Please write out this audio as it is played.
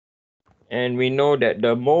And we know that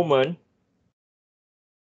the moment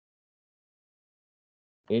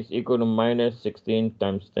is equal to minus 16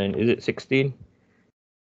 times 10. Is it 16?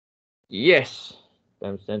 Yes,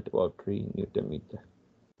 times 10 to the power 3 Newton meter.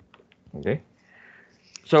 Okay.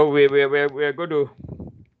 So we're going to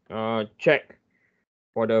check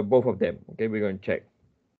for the both of them. Okay, we're going to check.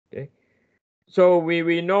 Okay. So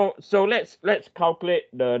we know. So let's calculate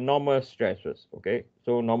the normal stress first. Okay.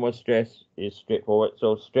 So normal stress is straightforward.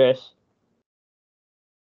 So stress,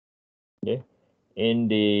 okay, in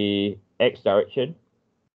the x direction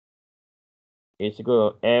is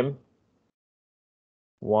equal to m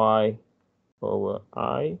y over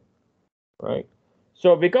I, right?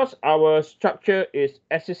 So because our structure is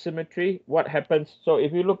axisymmetry, what happens? So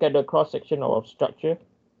if you look at the cross section of our structure,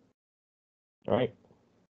 right,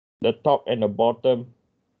 the top and the bottom.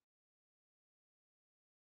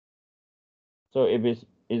 So if it's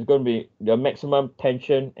going to be the maximum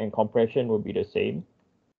tension and compression will be the same.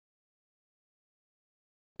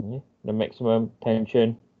 Okay. The maximum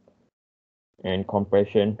tension and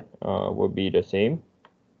compression will be the same.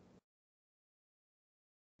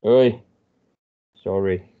 Oi,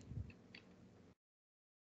 sorry.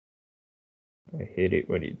 I hate it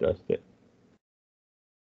when it does that.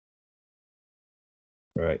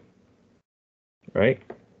 Right. Right.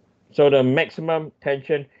 So the maximum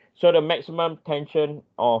tension,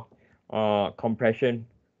 or compression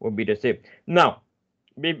will be the same. Now,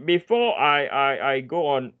 before I go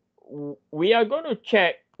on, we are going to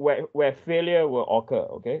check where failure will occur.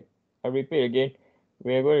 Okay, I repeat again,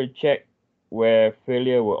 we are going to check where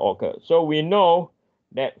failure will occur. So we know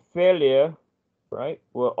that failure, right,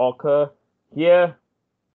 will occur here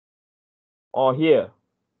or here,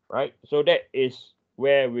 right? So that is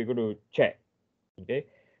where we're going to check. Okay,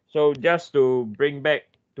 so just to bring back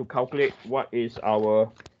to calculate what is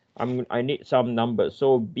our, I need some numbers.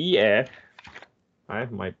 So BF, I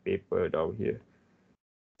have my paper down here.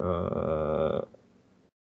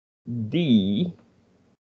 D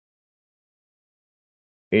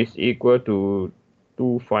is equal to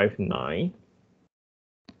 259.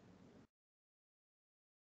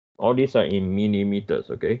 All these are in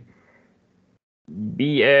millimeters, okay?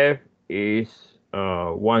 BF is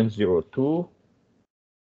 102.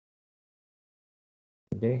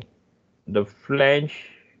 Okay. The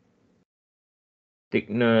flange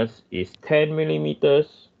thickness is 10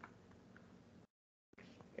 millimeters.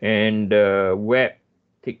 And the web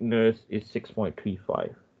thickness is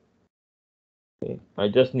 6.35. Okay. I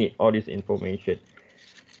just need all this information.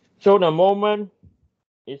 So the moment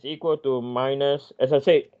is equal to minus, as I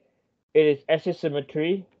said, it is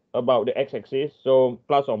axisymmetry about the x-axis, so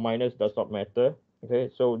plus or minus does not matter.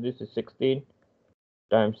 Okay, so this is 16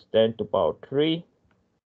 times 10 to the power 3.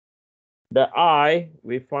 The I,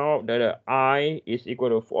 we found that the I is equal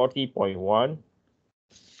to 40.1,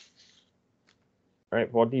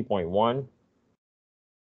 right? 40.1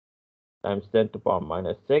 times 10 to the power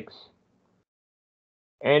minus 6.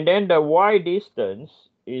 And then the y distance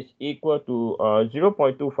is equal to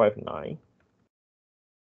 0.259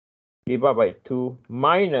 divided by 2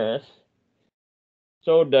 minus,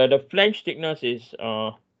 so the flange thickness is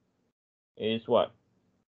what?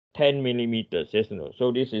 10 millimeters, yes or no?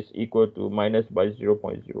 So this is equal to minus by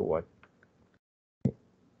 0.01.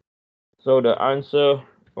 So the answer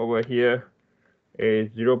over here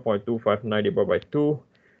is 0.259 divided by 2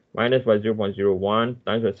 minus by 0.01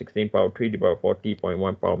 times by 16 power 3 divided by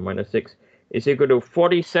 40.1 power minus 6 is equal to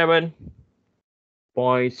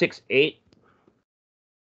 47.68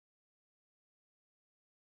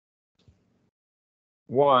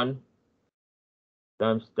 1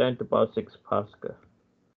 times 10 to the power 6 Pascal.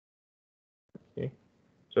 Okay,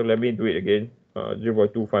 so let me do it again.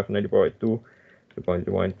 0.259 divided by 2,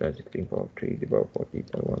 2.1 times 16 power 3 divided by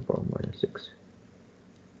 40.1 power minus 6.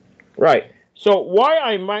 Right. So why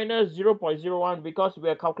I minus 0.01? Because we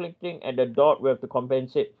are calculating at the dot, we have to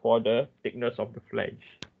compensate for the thickness of the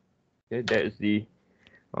flange. Okay, that is the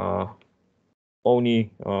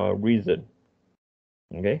only reason.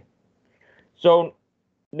 Okay. So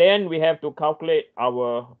then we have to calculate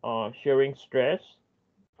our shearing stress,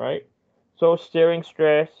 right? So shearing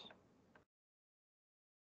stress,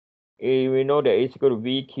 we know that it's equal to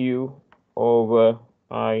VQ over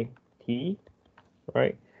IT,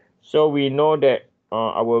 right? So we know that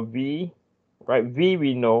our V, right? V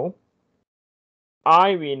we know,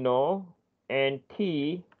 I we know, and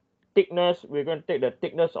T, thickness, we're going to take the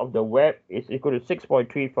thickness of the web is equal to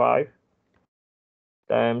 6.35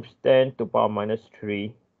 times 10 to the power minus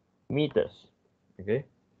 3 meters. Okay.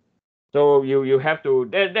 So you have to,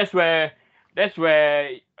 that's where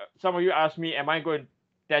some of you ask me, am I going to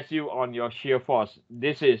test you on your shear force.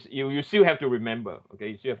 This is, you still have to remember,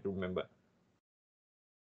 okay? You still have to remember.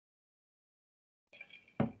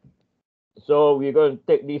 So we're going to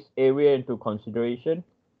take this area into consideration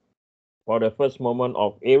for the first moment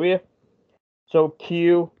of area. So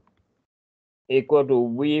Q equal to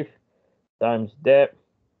width times depth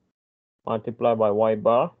multiplied by y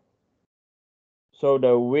bar. So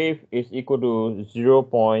the width is equal to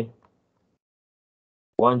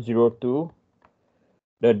 0.102.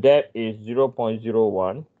 The depth is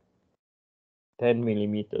 0.01, 10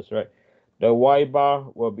 millimeters, right? The y bar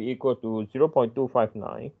will be equal to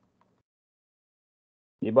 0.259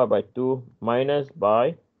 divided by 2 minus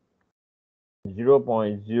by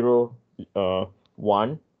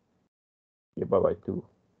 0.01 divided by 2.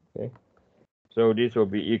 Okay, so this will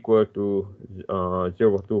be equal to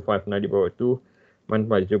 0.259 divided by 2 minus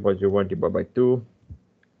by 0.01 divided by 2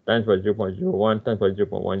 times by 0.01 times by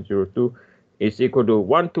 0.102 is equal to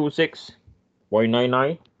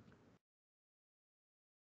 126.99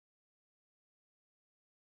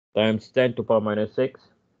 times 10 to the power minus 6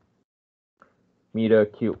 meter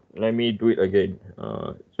cube. Let me do it again.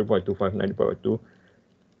 0.259 divided by 2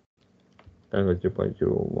 times by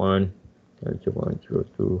 0.01 times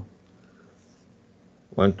 0.102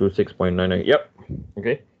 126.99. Yep.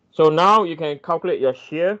 Okay. So now you can calculate your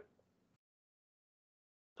shear.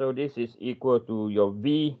 So this is equal to your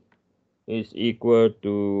V is equal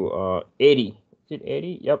to 80. Is it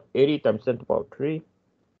 80? Yep. 80 times 10 to the power 3.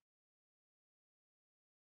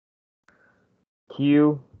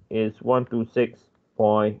 Q is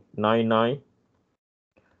 126.99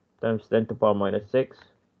 times 10 to the power minus 6.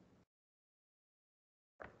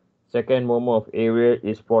 Second moment of area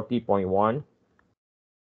is 40.1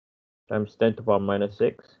 times 10 to the power minus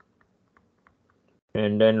 6.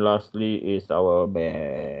 And then lastly is our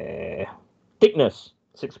thickness,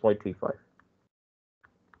 6.35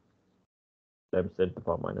 times 10 to the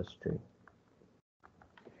power minus 3.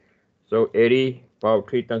 So 80 power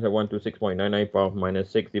 3 times by 126.99 power minus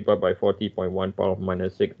 6 divided by 40.1 power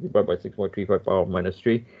minus 6 divided by 6.35 power minus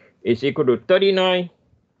 3 is equal to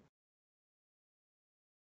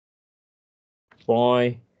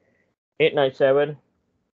 39.897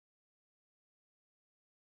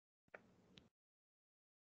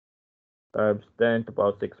 times 10 to the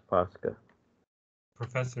power 6 Pascal.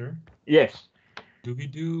 Professor? Yes. Do we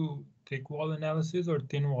do thick wall analysis or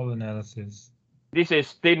thin wall analysis? This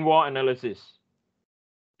is thin wall analysis.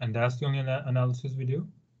 And that's the only analysis we do?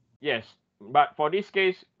 Yes. But for this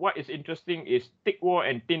case, what is interesting is thick wall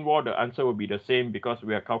and thin wall, the answer will be the same because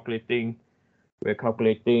we are calculating the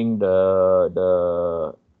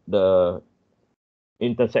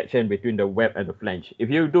intersection between the web and the flange. If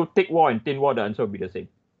you do thick wall and thin wall, the answer will be the same.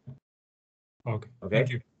 Okay. Okay. Thank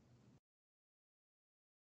you.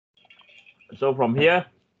 So from here,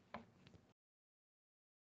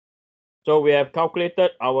 so we have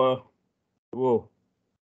calculated our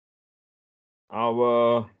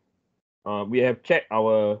we have checked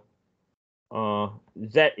our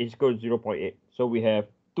z is equal to 0.8. So we have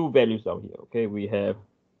two values down here. Okay, we have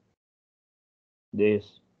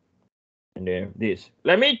this and then this.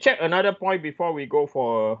 Let me check another point before we go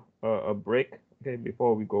for a break. Okay,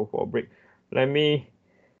 before we go for a break, let me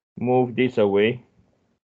move this away.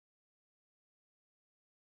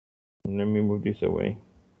 Let me move this away.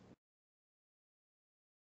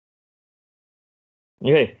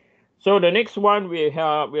 Okay, so the next one we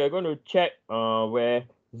are going to check where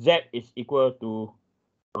z is equal to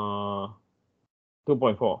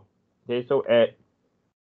 2.4. Okay, so at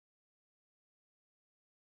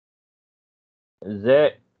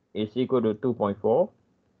z is equal to 2.4,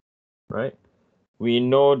 right? We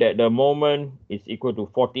know that the moment is equal to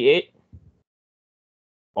 48,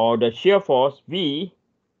 or the shear force V,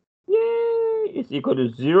 yay, is equal to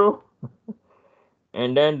 0.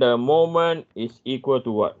 And then the moment is equal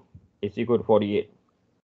to what? It's equal to 48.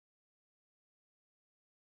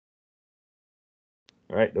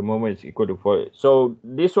 Right, the moment is equal to 48. So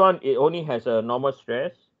this one, it only has a normal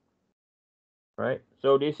stress. Right,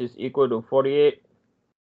 so this is equal to 48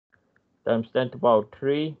 times 10 to the power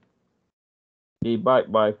 3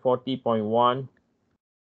 divided by 40.1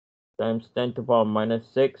 times 10 to the power minus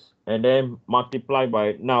 6, and then multiply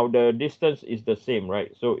by, now the distance is the same,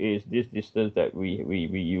 right? So is this distance that we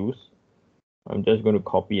use. I'm just going to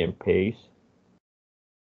copy and paste.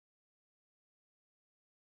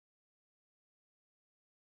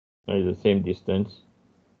 That is the same distance.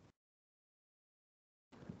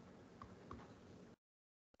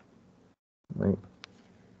 Right.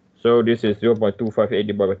 So this is 0.258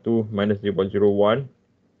 divided by 2 minus 0.01.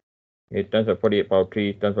 It times by 48 power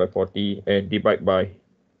 3 times by 40 and divide by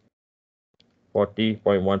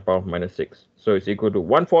 40.1 power minus 6. So it's equal to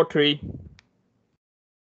 143.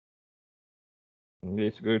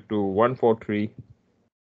 Let's go to 143.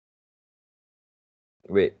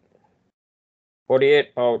 Wait.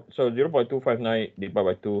 48 power. So 0.259 divided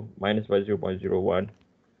by 2 minus by 0.01.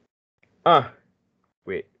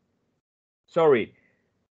 Wait. Sorry.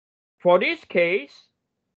 For this case,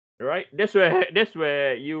 right? That's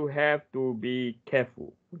where you have to be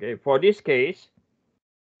careful. Okay. For this case,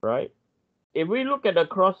 right? If we look at the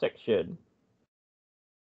cross section,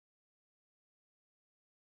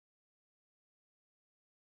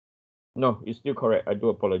 no, it's still correct. I do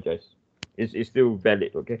apologize. It's still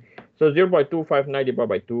valid, okay? So 0.259 divided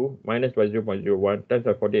by 2 minus by 0.01 times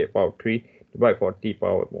by 48 power 3 divided by 40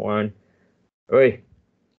 power 1. Wait,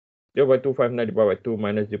 0.259 divided by 2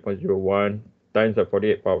 minus 0.01 times by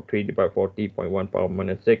 48 power 3 divided by 40.1 power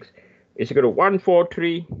minus 6 is equal to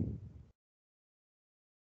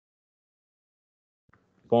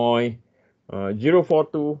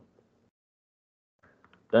 143.042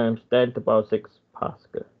 times 10 to the power 6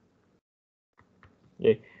 Pascal.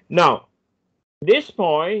 Okay, now this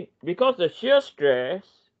point, because the shear stress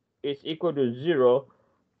is equal to 0,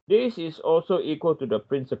 this is also equal to the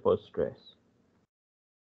principal stress.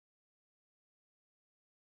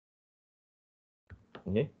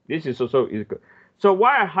 Okay, this is also equal. So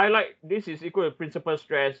why I highlight this is equal to principal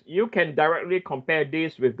stress, you can directly compare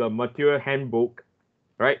this with the material handbook,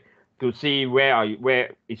 right? To see where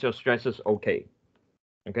is your stresses okay.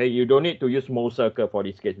 Okay, you don't need to use Mohr circle for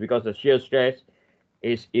this case because the shear stress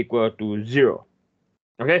is equal to 0.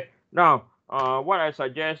 Okay, now what I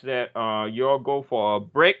suggest that you all go for a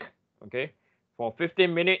break, okay, for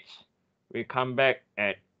 15 minutes. We come back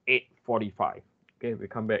at 8:45. Okay, we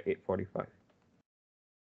come back 8:45.